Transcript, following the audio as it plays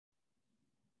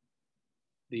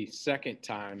the second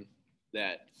time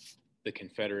that the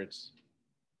Confederates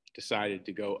decided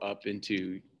to go up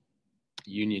into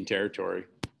Union territory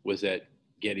was at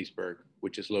Gettysburg,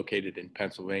 which is located in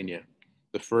Pennsylvania.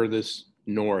 The furthest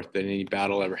north that any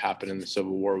battle ever happened in the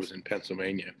Civil War was in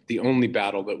Pennsylvania. The only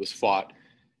battle that was fought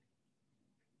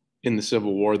in the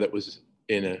Civil War that was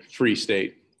in a free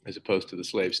state as opposed to the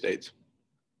slave states.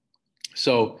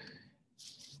 So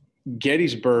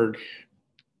Gettysburg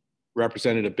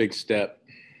represented a big step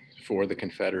for the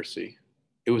Confederacy.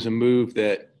 It was a move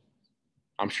that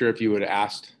I'm sure if you would have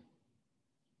asked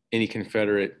any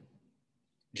Confederate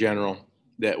general,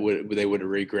 they would have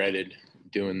regretted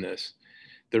doing this.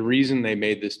 The reason they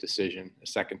made this decision a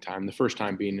second time, the first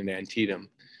time being in Antietam,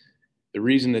 the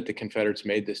reason that the Confederates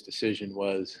made this decision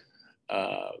was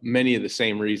many of the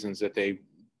same reasons that they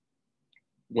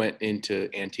went into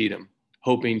Antietam,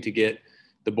 hoping to get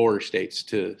the border states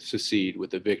to secede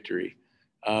with a victory,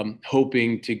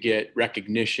 hoping to get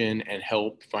recognition and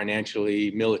help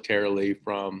financially, militarily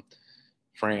from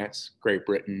France, Great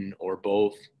Britain, or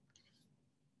both.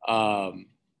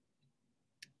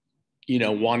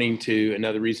 Wanting to,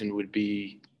 another reason would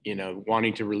be,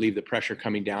 wanting to relieve the pressure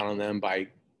coming down on them by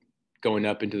going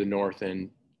up into the north and,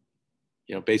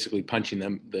 basically punching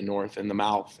the north in the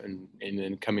mouth and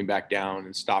then coming back down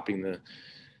and stopping the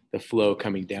flow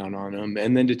coming down on them.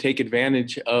 And then to take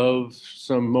advantage of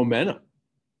some momentum.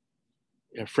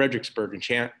 Fredericksburg and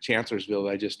Chancellorsville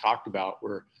that I just talked about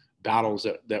were battles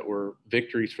that were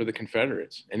victories for the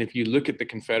Confederates. And if you look at the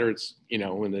Confederates, in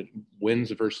the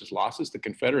wins versus losses, the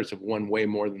Confederates have won way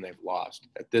more than they've lost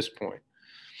at this point.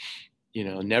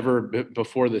 Never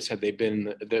before this had they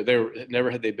been,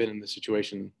 never had they been in the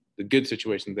situation, the good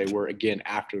situation they were again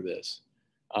after this.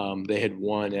 They had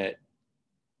won at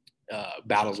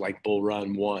battles like Bull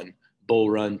Run 1, Bull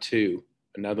Run 2,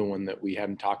 another one that we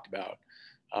haven't talked about.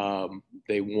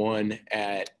 They won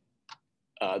at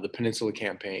the Peninsula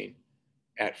Campaign,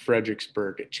 at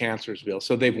Fredericksburg, at Chancellorsville.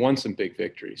 So they've won some big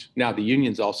victories. Now the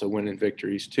Union's also winning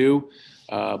victories too,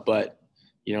 but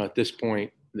at this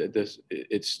point, this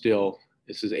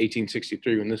is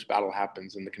 1863 when this battle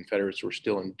happens, and the Confederates were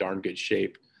still in darn good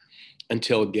shape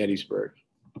until Gettysburg.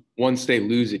 Once they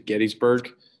lose at Gettysburg,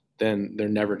 then they're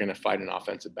never going to fight an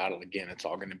offensive battle again. It's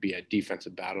all going to be a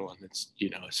defensive battle, and it's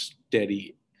a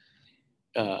steady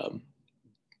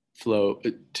flow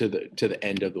to the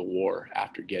end of the war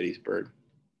after Gettysburg.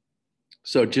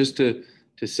 So just to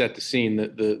set the scene,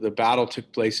 the battle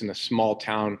took place in a small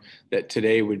town that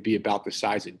today would be about the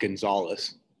size of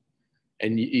Gonzales.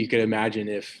 And you could imagine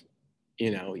if,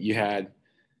 you had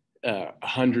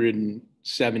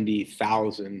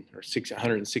 170,000 or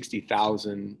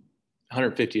 160,000,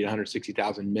 150 to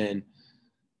 160,000 men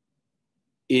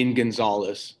in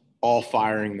Gonzales, all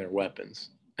firing their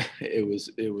weapons. It was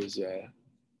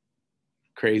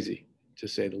crazy, to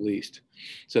say the least.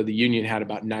 So the Union had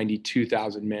about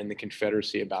 92,000 men, the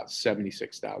Confederacy about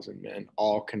 76,000 men,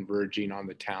 all converging on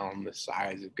the town the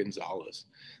size of Gonzales,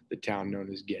 the town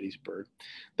known as Gettysburg.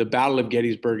 The Battle of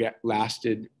Gettysburg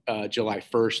lasted July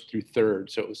 1st through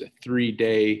 3rd, so it was a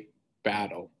 3-day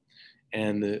battle,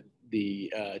 and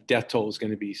the death toll is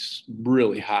going to be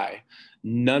really high.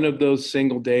 None of those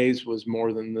single days was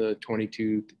more than the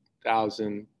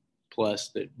 22,000 plus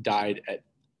that died at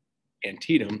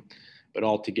Antietam, but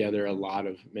altogether a lot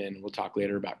of men. We'll talk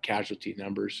later about casualty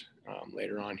numbers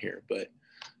later on here, but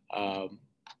I'll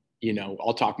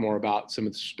talk more about some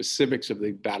of the specifics of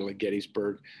the Battle of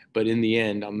Gettysburg. But in the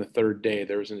end, on the 3rd day,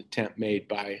 there was an attempt made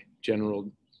by General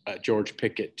George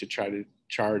Pickett to try to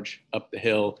charge up the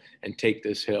hill and take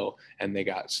this hill, and they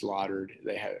got slaughtered.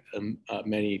 They had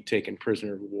many taken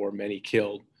prisoner of war, many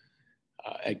killed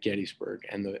at Gettysburg,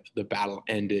 and the battle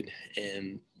ended,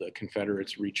 and the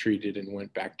Confederates retreated and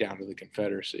went back down to the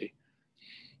Confederacy.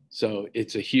 So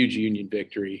it's a huge Union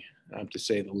victory, to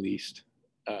say the least.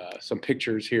 Some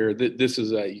pictures here. This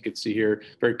is, you can see here,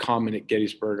 very common at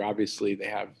Gettysburg. Obviously, they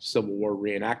have Civil War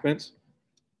reenactments.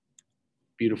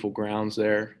 Beautiful grounds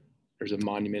there. There's a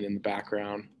monument in the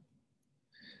background.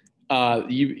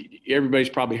 Everybody's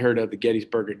probably heard of the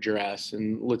Gettysburg Address,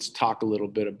 and let's talk a little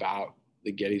bit about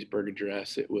the Gettysburg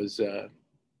Address. It was a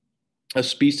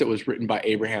speech that was written by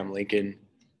Abraham Lincoln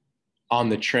on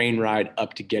the train ride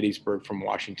up to Gettysburg from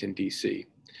Washington, D.C.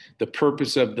 The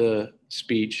purpose of the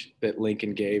speech that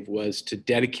Lincoln gave was to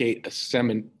dedicate a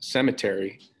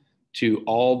cemetery to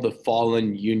all the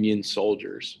fallen Union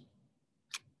soldiers.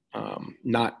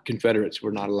 Not Confederates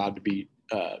were not allowed to be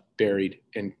buried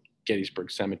in Gettysburg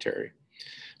Cemetery.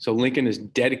 So Lincoln is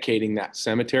dedicating that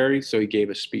cemetery, so he gave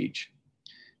a speech.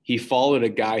 He followed a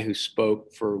guy who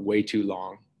spoke for way too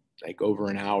long, like over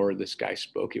an hour. This guy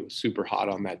spoke. It was super hot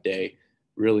on that day,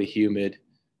 really humid.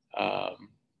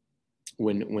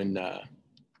 When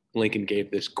Lincoln gave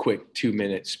this quick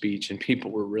 2-minute speech, and people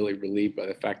were really relieved by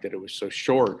the fact that it was so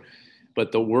short.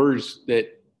 But the words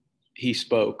that he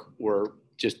spoke were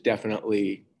just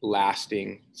definitely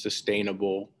lasting,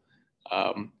 sustainable.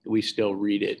 We still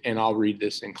read it, and I'll read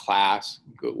this in class.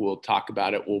 We'll talk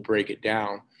about it. We'll break it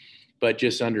down. But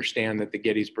just understand that the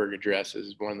Gettysburg Address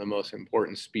is one of the most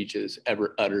important speeches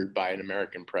ever uttered by an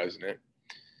American president.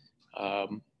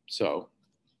 So,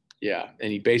 yeah,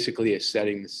 and he basically is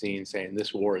setting the scene, saying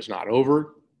this war is not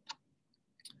over.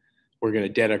 We're going to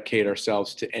dedicate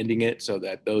ourselves to ending it so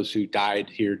that those who died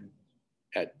here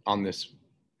on this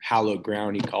hallowed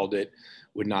ground, he called it,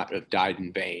 would not have died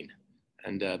in vain.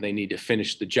 And they need to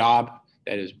finish the job,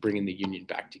 that is bringing the Union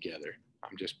back together.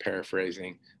 I'm just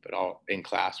paraphrasing, but in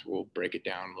class, we'll break it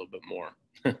down a little bit more.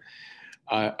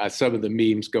 Some of the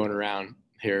memes going around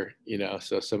here,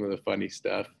 so some of the funny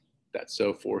stuff. That's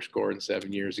so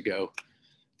 7 years ago,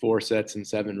 4 sets and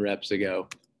 7 reps ago.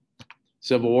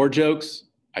 Civil War jokes,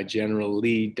 I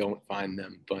generally don't find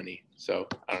them funny. So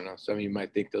I don't know. Some of you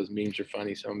might think those memes are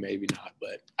funny, some maybe not,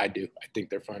 but I do. I think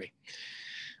they're funny.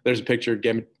 There's a picture of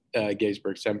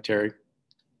Gettysburg Cemetery.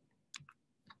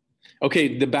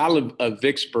 Okay, the Battle of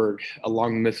Vicksburg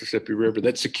along the Mississippi River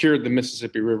that secured the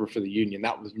Mississippi River for the Union.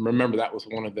 That was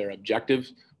one of their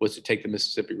objectives, was to take the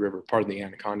Mississippi River, part of the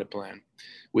Anaconda Plan,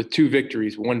 with 2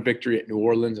 victories, one victory at New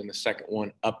Orleans and the second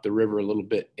one up the river a little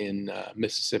bit in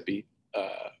Mississippi,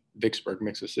 Vicksburg,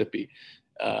 Mississippi,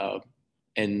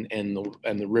 and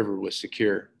the river was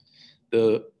secure.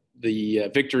 The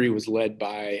victory was led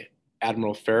by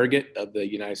Admiral Farragut of the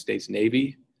United States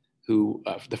Navy, who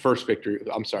the first victory,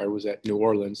 was at New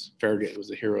Orleans. Farragut was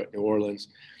the hero at New Orleans.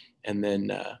 And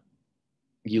then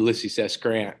Ulysses S.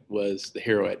 Grant was the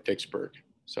hero at Vicksburg.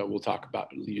 So we'll talk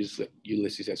about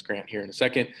Ulysses S. Grant here in a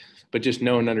second. But just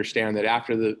know and understand that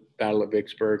after the Battle of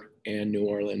Vicksburg and New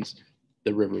Orleans,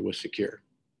 the river was secure.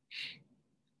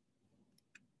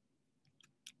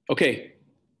 Okay,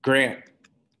 Grant.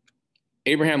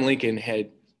 Abraham Lincoln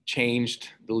had changed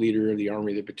the leader of the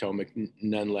Army of the Potomac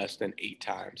none less than 8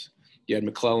 times. You had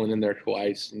McClellan in there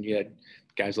twice, and you had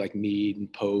guys like Meade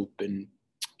and Pope and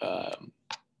a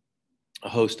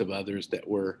host of others that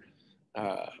were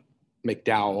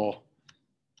McDowell,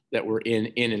 that were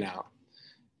in and out.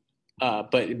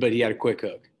 But he had a quick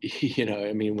hook.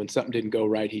 When something didn't go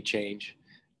right, he'd change.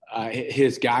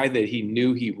 His guy that he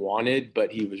knew he wanted,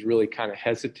 but he was really kind of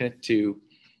hesitant to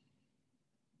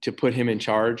put him in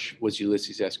charge, was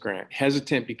Ulysses S. Grant.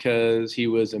 Hesitant because he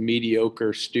was a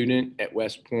mediocre student at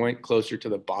West Point, closer to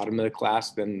the bottom of the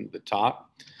class than the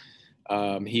top.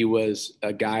 He was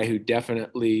a guy who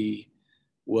definitely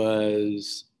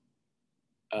was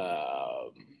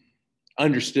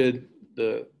understood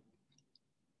the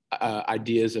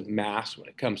ideas of mass when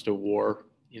it comes to war,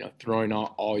 throwing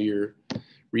all your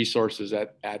resources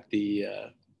at the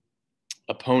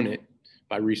opponent.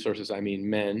 By resources, I mean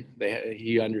men.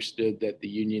 He understood that the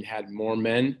Union had more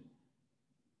men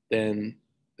than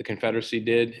the Confederacy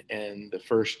did, and the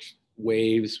first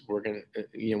waves were going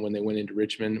to, when they went into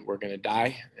Richmond, were going to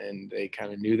die, and they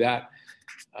kind of knew that.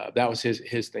 That was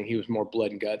his thing. He was more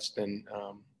blood and guts than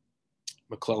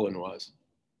McClellan was.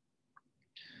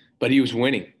 But he was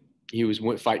winning. He was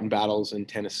fighting battles in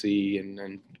Tennessee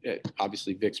and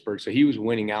obviously Vicksburg. So he was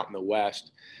winning out in the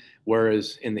West.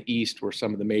 Whereas in the East, where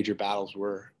some of the major battles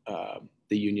were,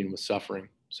 the Union was suffering.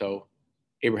 So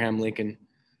Abraham Lincoln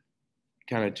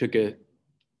kind of took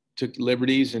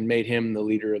liberties and made him the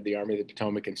leader of the Army of the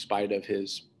Potomac, in spite of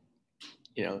his,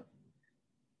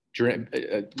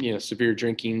 severe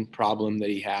drinking problem that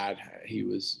he had. He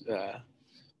was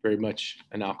very much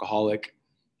an alcoholic.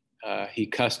 He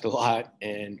cussed a lot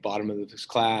and bottom of his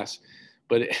class.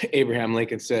 But Abraham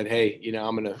Lincoln said, "Hey,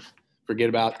 I'm going to forget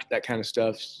about that kind of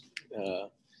stuff.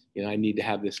 I need to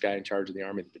have this guy in charge of the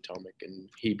Army of the Potomac," and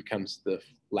he becomes the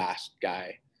last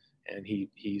guy, and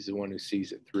he's the one who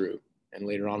sees it through, and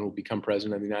later on will become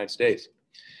president of the United States.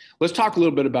 Let's talk a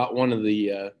little bit about one of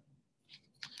the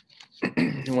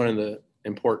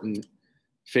important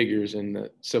figures in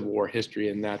the Civil War history,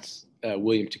 and that's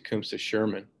William Tecumseh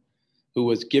Sherman, who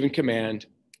was given command.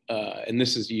 And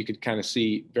this is, you could kind of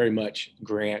see very much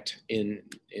Grant in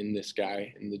this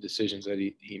guy and the decisions that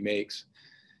he makes.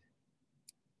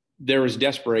 There was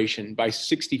desperation. By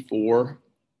 1964,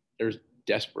 there's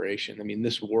desperation. I mean,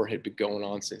 this war had been going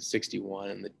on since 1961,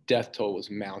 and the death toll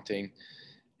was mounting,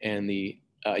 and the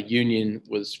Union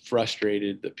was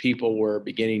frustrated. The people were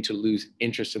beginning to lose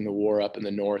interest in the war up in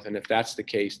the north. And if that's the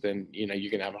case, then, you're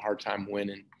going to have a hard time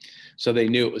winning. So they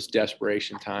knew it was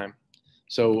desperation time.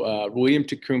 So William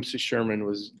Tecumseh Sherman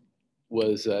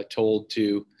was told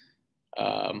to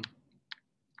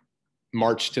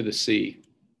march to the sea.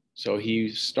 So he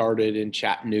started in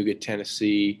Chattanooga,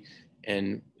 Tennessee,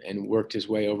 and worked his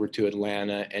way over to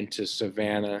Atlanta and to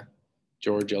Savannah,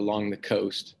 Georgia, along the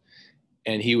coast.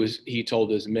 And he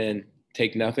told his men,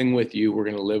 take nothing with you. We're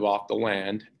going to live off the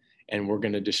land, and we're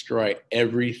going to destroy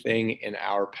everything in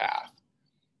our path.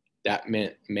 That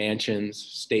meant mansions,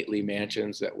 stately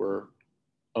mansions that were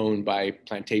owned by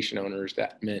plantation owners.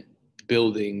 That meant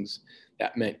buildings.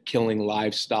 That meant killing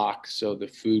livestock so the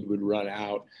food would run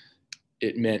out.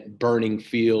 It meant burning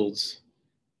fields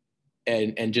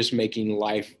and just making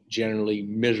life generally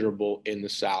miserable in the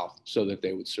South so that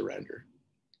they would surrender.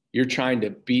 You're trying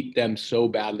to beat them so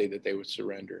badly that they would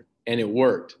surrender. And it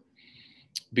worked,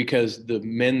 because the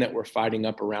men that were fighting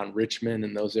up around Richmond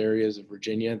and those areas of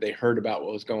Virginia, they heard about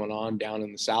what was going on down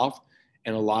in the South.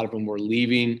 And a lot of them were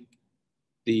leaving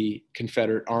the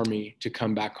Confederate Army to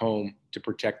come back home to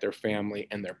protect their family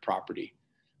and their property.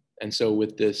 And so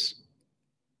with this,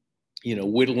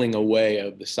 whittling away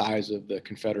of the size of the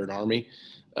Confederate Army,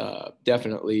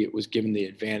 definitely it was given the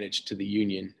advantage to the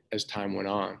Union as time went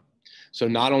on. So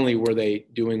not only were they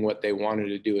doing what they wanted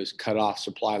to do, is cut off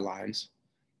supply lines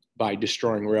by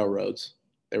destroying railroads.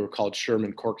 They were called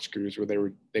Sherman corkscrews,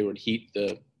 where they would heat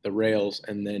the rails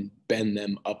and then bend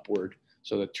them upward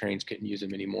so that trains couldn't use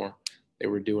them anymore. They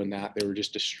were doing that. They were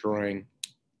just destroying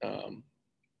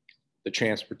the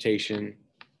transportation,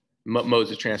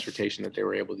 modes of transportation that they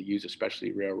were able to use,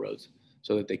 especially railroads,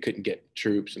 so that they couldn't get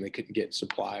troops and they couldn't get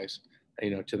supplies,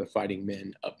 to the fighting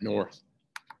men up north.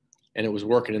 And it was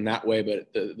working in that way.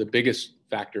 But the biggest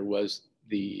factor was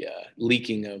the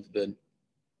leaking of the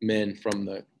men from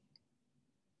the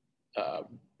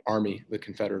army, the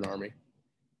Confederate Army.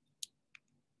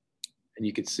 And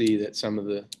you could see that some of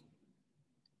the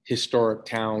historic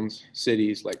towns,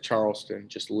 cities like Charleston,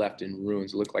 just left in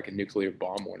ruins. It looked like a nuclear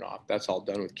bomb went off. That's all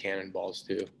done with cannonballs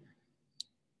too,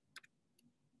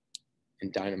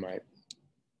 and dynamite.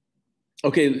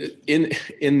 Okay,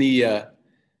 in the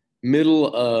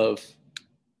middle of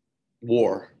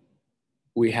war,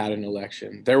 we had an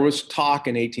election. There was talk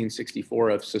in 1864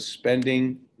 of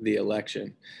suspending the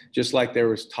election, just like there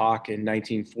was talk in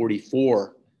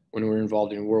 1944 when we were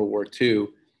involved in World War II,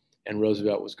 and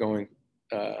Roosevelt was going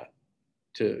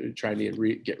to try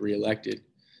to get reelected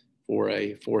for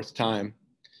a fourth time.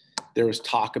 There was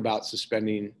talk about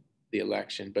suspending the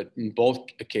election, but in both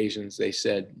occasions they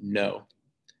said no.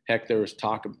 Heck, there was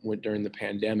talk during the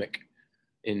pandemic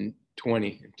in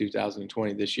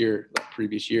 2020, this year,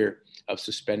 previous year, of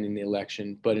suspending the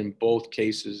election. But in both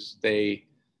cases, they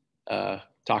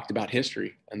talked about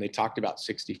history, and they talked about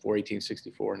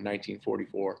 1864 and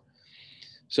 1944.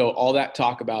 So all that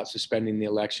talk about suspending the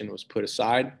election was put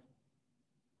aside.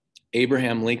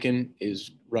 Abraham Lincoln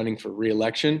is running for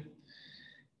re-election.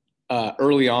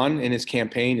 Early on in his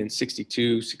campaign in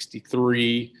 62,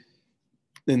 63,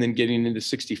 and then getting into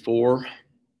 64,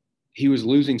 he was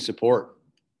losing support.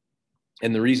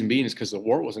 And the reason being is because the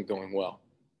war wasn't going well.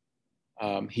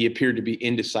 He appeared to be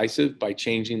indecisive by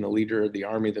changing the leader of the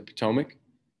Army of the Potomac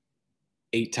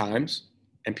 8 times,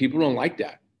 and people don't like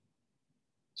that.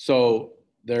 So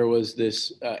there was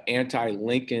this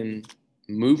anti-Lincoln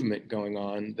movement going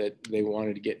on that they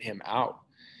wanted to get him out.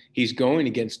 He's going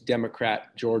against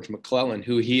Democrat George McClellan,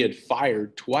 who he had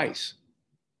fired twice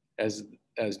as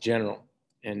general,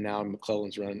 and now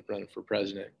McClellan's running for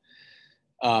president.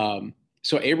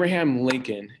 So Abraham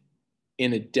Lincoln,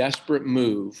 in a desperate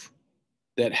move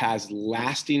that has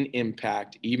lasting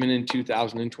impact even in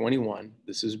 2021,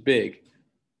 this is big,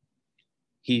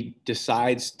 he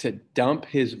decides to dump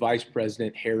his vice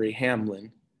president, Harry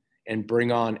Hamlin, and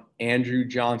bring on Andrew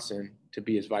Johnson to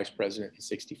be his vice president in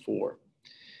 64.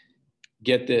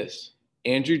 Get this,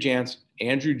 Andrew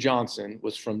Johnson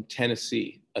was from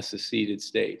Tennessee, a seceded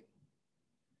state.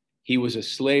 He was a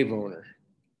slave owner,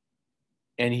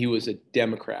 and he was a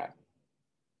Democrat.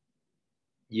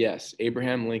 Yes,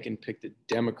 Abraham Lincoln picked a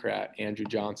Democrat, Andrew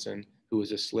Johnson, who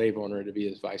was a slave owner, to be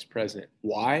his vice president.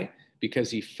 Why?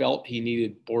 Because he felt he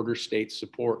needed border state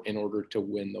support in order to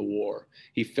win the war.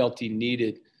 He felt he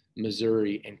needed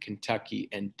Missouri and Kentucky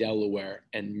and Delaware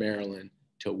and Maryland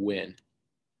to win.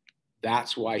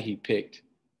 That's why he picked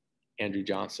Andrew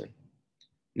Johnson.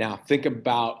 Now, think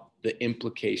about the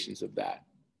implications of that.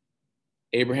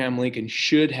 Abraham Lincoln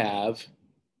should have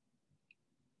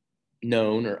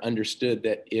known or understood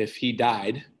that if he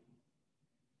died,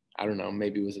 I don't know,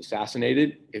 maybe was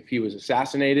assassinated. If he was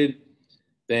assassinated,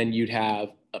 then you'd have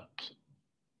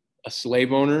a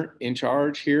slave owner in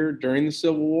charge here during the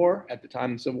Civil War, at the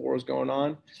time the Civil War was going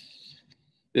on.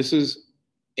 This is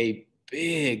a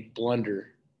big blunder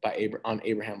on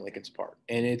Abraham Lincoln's part.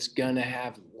 And it's going to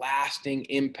have lasting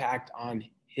impact on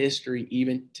history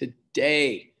even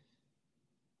today,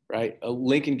 right?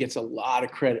 Lincoln gets a lot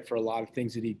of credit for a lot of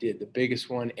things that he did. The biggest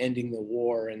one, ending the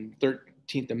war, and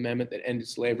 13th Amendment that ended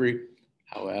slavery.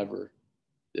 However,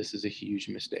 this is a huge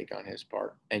mistake on his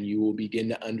part. And you will begin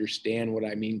to understand what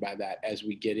I mean by that as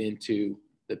we get into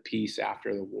the peace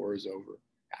after the war is over,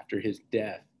 after his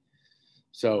death.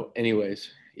 So anyways,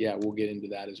 yeah, we'll get into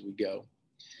that as we go.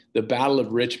 The Battle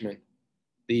of Richmond,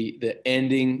 the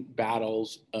ending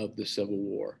battles of the Civil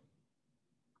War.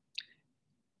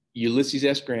 Ulysses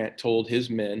S. Grant told his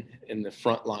men in the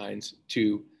front lines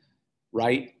to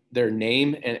write their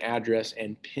name and address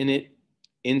and pin it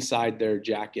inside their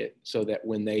jacket so that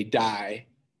when they die,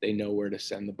 they know where to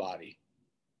send the body.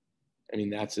 I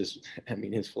mean,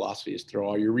 his philosophy is throw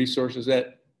all your resources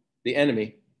at the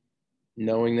enemy,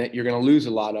 knowing that you're going to lose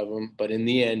a lot of them, but in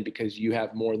the end, because you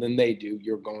have more than they do,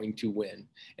 you're going to win.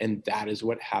 And that is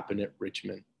what happened at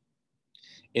Richmond.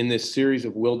 In this series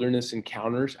of wilderness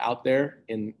encounters out there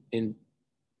in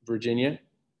Virginia,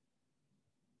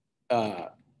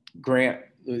 Grant,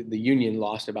 the Union,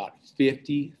 lost about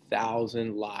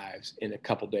 50,000 lives in a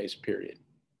couple days period.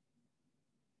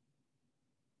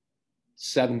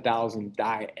 7,000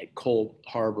 died at Cold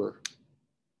Harbor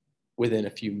within a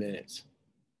few minutes.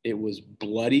 It was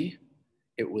bloody,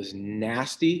 it was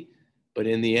nasty, but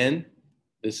in the end,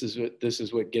 this is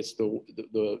what gets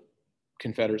the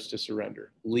Confederates to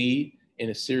surrender. Lee, in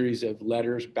a series of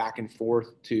letters back and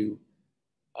forth to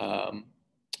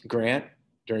Grant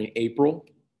during April,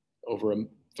 over a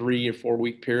 3 or 4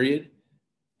 week period,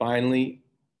 finally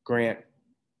Grant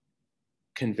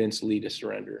convinced Lee to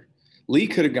surrender. Lee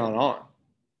could have gone on.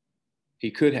 He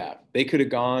could have. They could have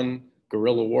gone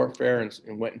guerrilla warfare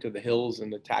and went into the hills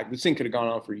and attacked. This thing could have gone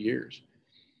on for years.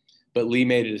 But Lee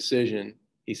made a decision.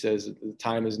 He says, the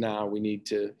time is now. We need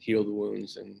to heal the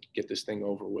wounds and get this thing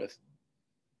over with.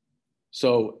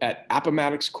 So at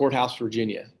Appomattox Courthouse,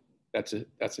 Virginia, that's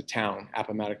a town.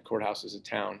 Appomattox Courthouse is a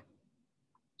town.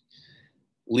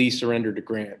 Lee surrendered to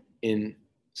Grant in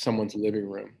someone's living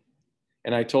room.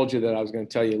 And I told you that I was going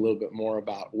to tell you a little bit more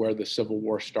about where the Civil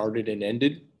War started and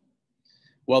ended.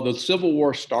 Well, the Civil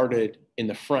War started in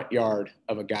the front yard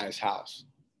of a guy's house.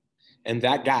 And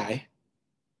that guy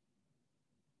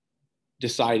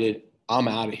decided, I'm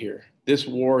out of here. This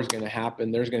war is going to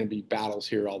happen. There's going to be battles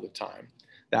here all the time.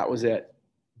 That was at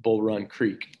Bull Run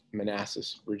Creek,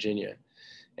 Manassas, Virginia.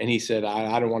 And he said,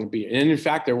 I don't want to be here. And in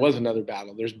fact, there was another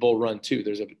battle. There's Bull Run too.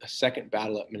 There's a second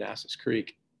battle at Manassas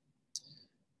Creek.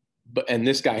 And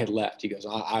this guy had left. He goes,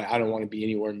 I don't want to be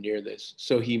anywhere near this.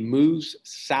 So he moves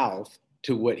south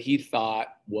to what he thought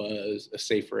was a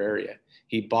safer area.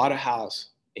 He bought a house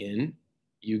in,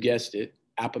 you guessed it,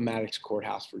 Appomattox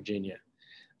Courthouse, Virginia.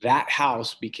 That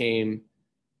house became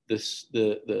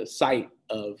the site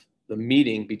of the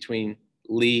meeting between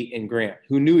Lee and Grant,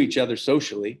 who knew each other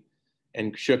socially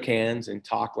and shook hands and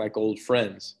talked like old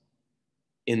friends,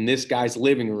 in this guy's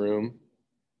living room.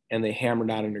 And they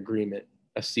hammered out an agreement,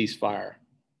 a ceasefire.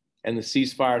 And the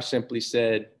ceasefire simply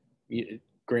said,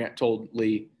 Grant told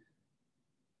Lee,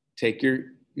 take your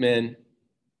men,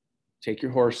 take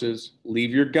your horses,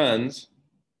 leave your guns,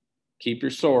 keep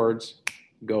your swords,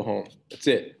 go home. That's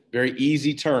it. Very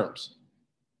easy terms.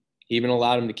 He even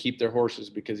allowed them to keep their horses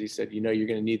because he said, you're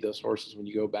going to need those horses when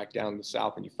you go back down to the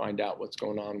south and you find out what's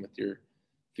going on with your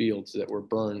fields that were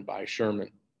burned by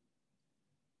Sherman.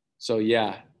 So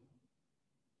yeah,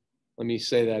 let me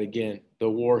say that again. The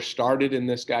war started in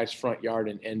this guy's front yard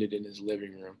and ended in his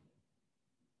living room.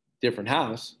 Different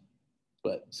house,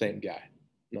 but same guy.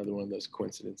 Another one of those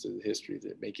coincidences of history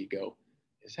that make you go,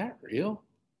 is that real?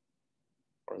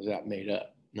 Or is that made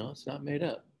up? No, it's not made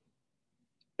up.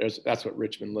 That's what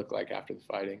Richmond looked like after the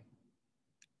fighting.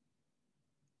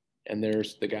 And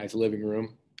there's the guy's living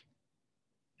room.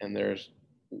 And there's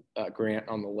Grant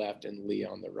on the left and Lee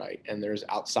on the right. And there's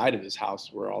outside of his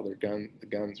house where all the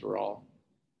guns were all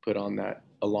put on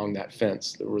along that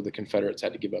fence where the Confederates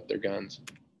had to give up their guns.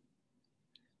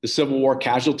 The Civil War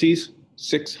casualties,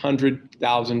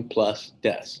 600,000 plus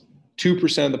deaths,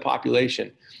 2% of the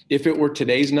population. If it were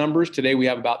today's numbers, today we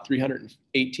have about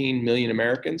 318 million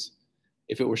Americans.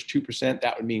 If it was 2%,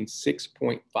 that would mean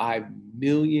 6.5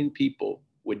 million people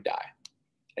would die.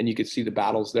 And you could see the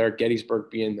battles there, Gettysburg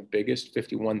being the biggest,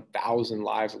 51,000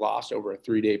 lives lost over a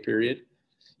 3-day period.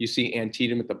 You see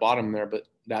Antietam at the bottom there, but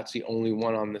that's the only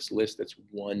one on this list that's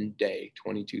one day,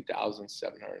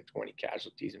 22,720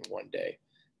 casualties in one day.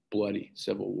 Bloody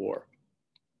Civil War.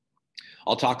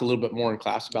 I'll talk a little bit more in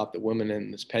class about the women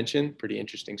in this pension. Pretty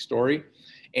interesting story.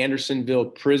 Andersonville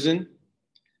Prison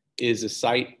is a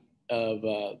site of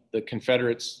the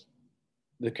Confederates.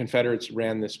 The Confederates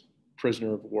ran this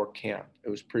prisoner of war camp. It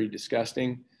was pretty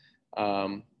disgusting.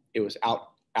 It was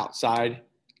outside,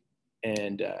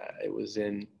 and it was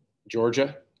in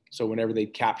Georgia. So whenever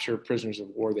they'd capture prisoners of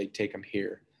war, they'd take them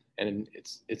here. And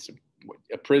it's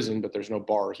a prison, but there's no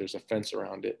bars. There's a fence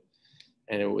around it.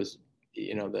 And it was,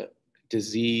 the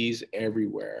disease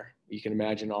everywhere. You can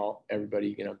imagine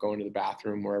everybody, going to the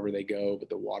bathroom wherever they go, but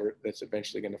the water that's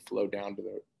eventually going to flow down to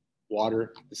the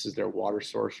water. This is their water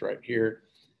source right here.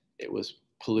 It was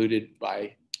polluted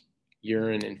by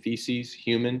urine and feces,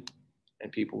 human,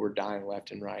 and people were dying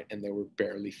left and right, and they were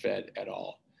barely fed at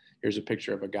all. Here's a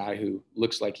picture of a guy who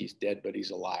looks like he's dead, but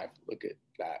he's alive. Look at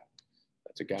that.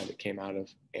 That's a guy that came out of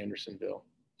Andersonville.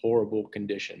 Horrible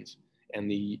conditions.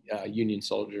 And the Union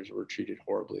soldiers were treated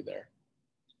horribly there.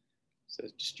 So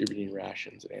distributing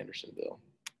rations at Andersonville.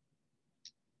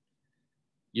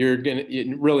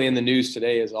 Really in the news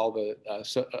today is all the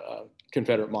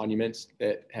Confederate monuments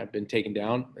that have been taken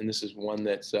down. And this is one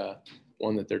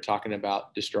that they're talking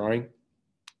about destroying.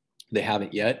 They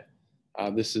haven't yet.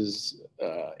 This is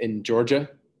in Georgia,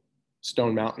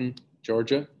 Stone Mountain,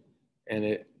 Georgia. And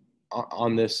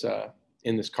in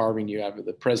this carving, you have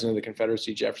the President of the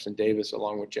Confederacy, Jefferson Davis,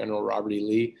 along with General Robert E.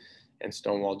 Lee and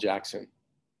Stonewall Jackson.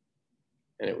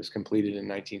 And it was completed in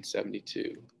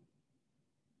 1972.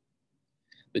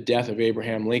 The death of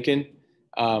Abraham Lincoln.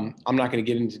 I'm not going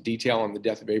to get into detail on the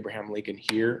death of Abraham Lincoln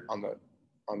here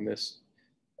on this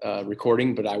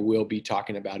recording, but I will be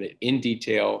talking about it in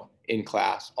detail in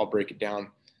class. I'll break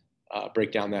down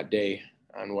that day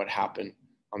on what happened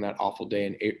on that awful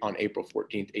day on April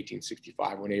 14th,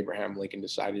 1865, when Abraham Lincoln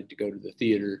decided to go to the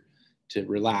theater to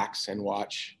relax and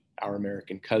watch Our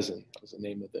American Cousin. That was the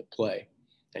name of the play.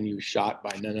 And he was shot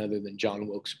by none other than John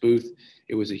Wilkes Booth.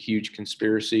 It was a huge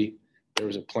conspiracy. There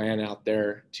was a plan out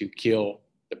there to kill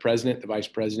the president, the vice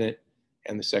president,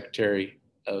 and the Secretary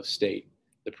of State.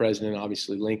 The president,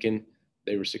 obviously Lincoln,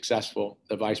 they were successful.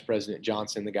 The vice president,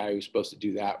 Johnson, the guy who was supposed to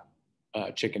do that,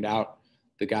 chickened out.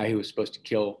 The guy who was supposed to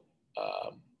kill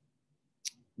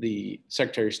the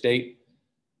Secretary of State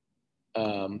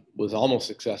was almost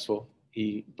successful.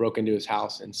 He broke into his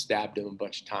house and stabbed him a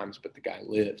bunch of times, but the guy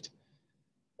lived.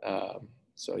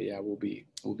 So yeah, we'll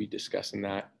be discussing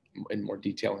that in more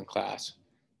detail in class,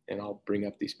 and I'll bring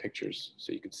up these pictures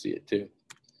so you can see it too.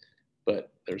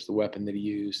 But there's the weapon that he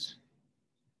used,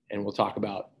 and we'll talk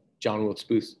about John Wilkes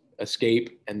Booth's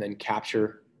escape and then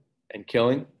capture and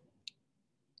killing.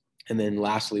 And then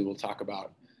lastly, we'll talk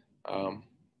about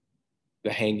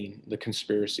the hanging, the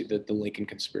conspiracy, the Lincoln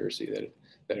conspiracy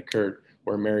that occurred,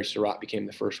 where Mary Surratt became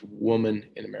the first woman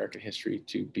in American history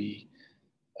to be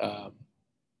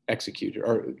executed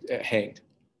or hanged.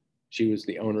 She was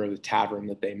the owner of the tavern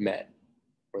where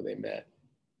they met.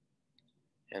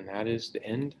 And that is the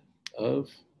end of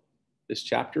this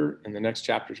chapter. In the next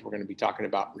chapters, we're going to be talking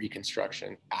about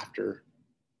Reconstruction after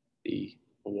the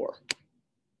war.